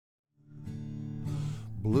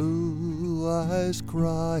Blue eyes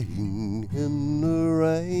crying in the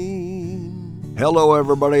rain. Hello,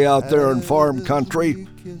 everybody out there in farm country.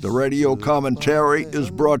 The radio commentary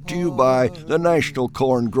is brought to you by the National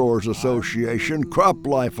Corn Growers Association, Crop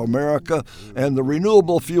Life America, and the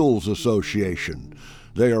Renewable Fuels Association.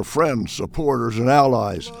 They are friends, supporters, and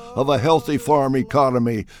allies of a healthy farm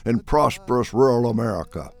economy in prosperous rural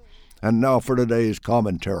America. And now for today's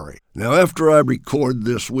commentary. Now, after I record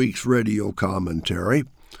this week's radio commentary,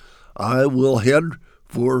 I will head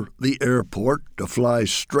for the airport to fly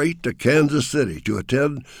straight to Kansas City to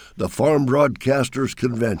attend the Farm Broadcasters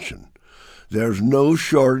Convention. There's no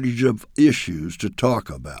shortage of issues to talk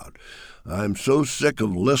about. I'm so sick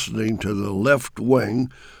of listening to the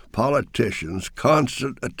left-wing politicians'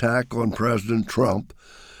 constant attack on President Trump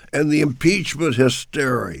and the impeachment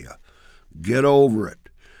hysteria. Get over it.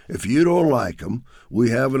 If you don't like him, we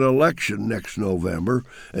have an election next November,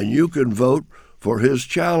 and you can vote for his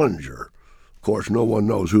challenger. Of course, no one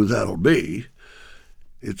knows who that'll be.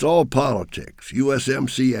 It's all politics.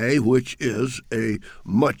 USMCA, which is a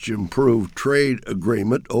much improved trade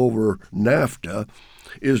agreement over NAFTA,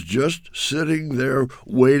 is just sitting there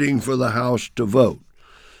waiting for the House to vote.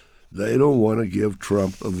 They don't want to give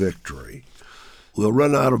Trump a victory. We'll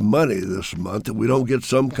run out of money this month if we don't get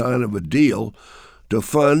some kind of a deal to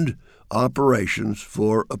fund operations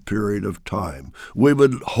for a period of time. We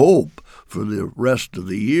would hope for the rest of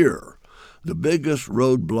the year. The biggest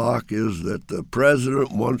roadblock is that the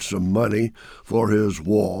president wants some money for his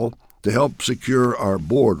wall to help secure our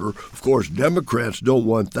border. Of course, Democrats don't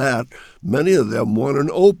want that. Many of them want an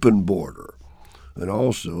open border. And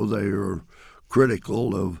also they are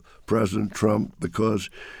critical of President Trump because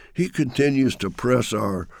he continues to press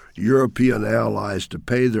our European allies to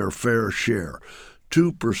pay their fair share,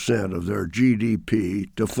 2% of their GDP,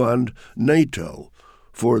 to fund NATO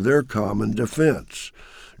for their common defense.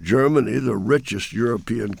 Germany, the richest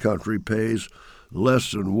European country, pays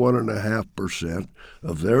less than 1.5%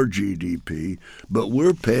 of their GDP, but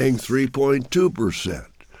we're paying 3.2%.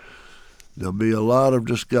 There'll be a lot of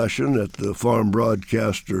discussion at the Farm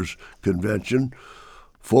Broadcasters Convention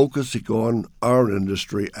focusing on our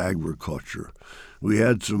industry, agriculture. We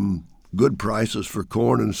had some good prices for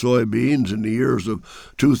corn and soybeans in the years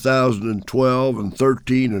of 2012 and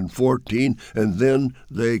 13 and 14, and then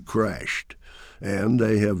they crashed, and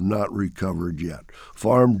they have not recovered yet.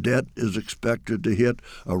 Farm debt is expected to hit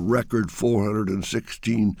a record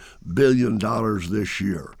 $416 billion this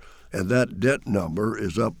year, and that debt number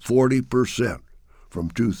is up 40% from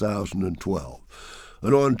 2012.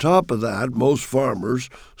 And on top of that, most farmers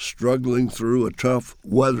struggling through a tough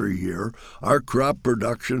weather year. Our crop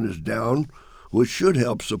production is down, which should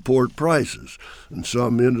help support prices. And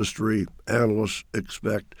some industry analysts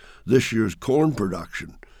expect this year's corn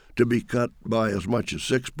production to be cut by as much as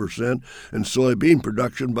 6% and soybean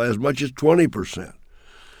production by as much as 20%.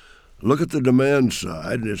 Look at the demand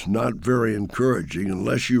side, and it's not very encouraging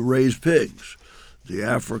unless you raise pigs. The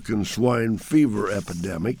African swine fever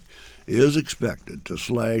epidemic is expected to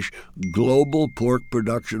slash global pork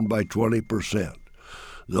production by 20%.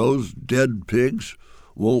 Those dead pigs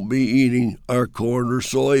won't be eating our corn or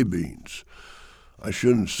soybeans. I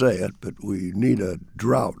shouldn't say it, but we need a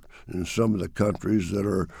drought in some of the countries that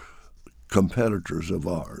are competitors of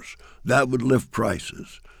ours. That would lift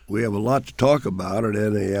prices. We have a lot to talk about at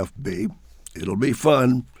NAFB. It'll be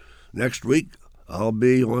fun. Next week, I'll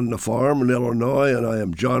be on the farm in Illinois, and I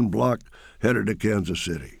am John Block, headed to Kansas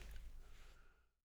City.